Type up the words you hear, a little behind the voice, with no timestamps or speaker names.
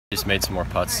just made some more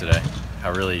putts today.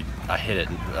 I hit it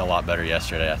a lot better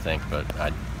yesterday, I think, but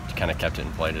I kind of kept it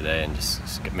in play today and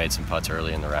just made some putts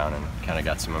early in the round and kind of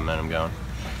got some momentum going.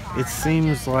 It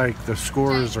seems like the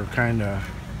scores are kind of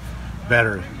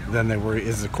better than they were.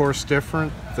 Is the course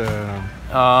different?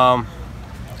 I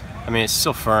mean, it's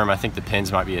still firm. I think the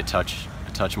pins might be a touch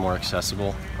more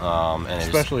accessible. And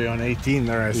especially on 18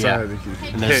 there, I saw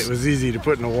it was easy to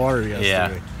put in the water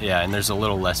yesterday. Yeah, and there's a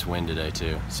little less wind today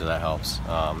too, so that helps.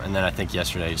 And then I think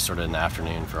yesterday, sort of in the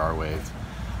afternoon for our wave,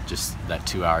 just that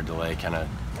 2-hour delay kind of,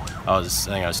 I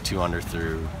think I was 2 under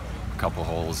through a couple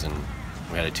holes, and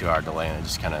we had a 2-hour delay, and it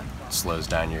just kind of slows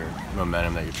down your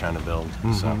momentum that you're trying to build.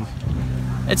 So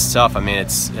it's tough. I mean,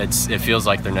 it feels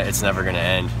like it's never going to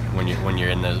end when you're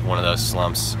in one of those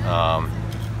slumps.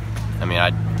 I mean,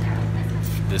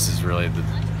 this is really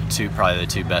probably the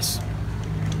two best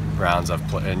rounds I've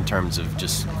played in terms of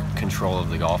just control of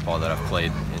the golf ball that I've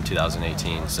played in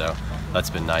 2018. So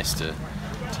that's been nice to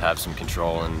have some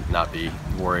control and not be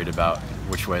worried about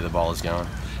which way the ball is going.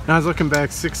 Now, I was looking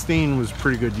back, 16 was a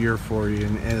pretty good year for you,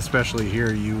 and especially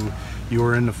here, you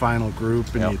were in the final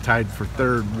group and you tied for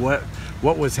third.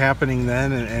 What was happening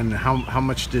then, and how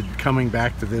much did coming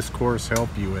back to this course help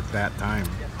you at that time?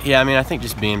 Yeah, I mean, I think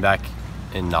just being back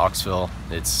in Knoxville,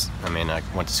 I mean, I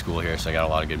went to school here, so I got a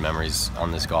lot of good memories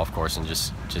on this golf course, and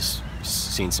just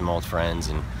seeing some old friends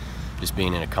and just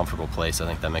being in a comfortable place, I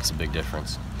think that makes a big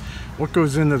difference. What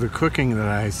goes into the cooking that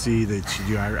I see that you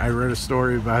do? I read a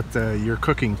story about your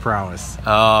cooking prowess.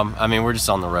 I mean, we're just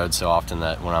on the road so often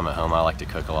that when I'm at home, I like to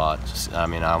cook a lot. I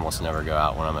mean, I almost never go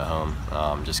out when I'm at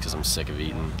home, just because I'm sick of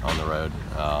eating on the road.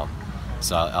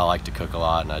 So I like to cook a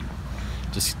lot, and I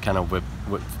just kind of whip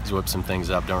some things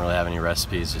up. Don't really have any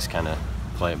recipes, just kind of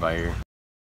play it by ear.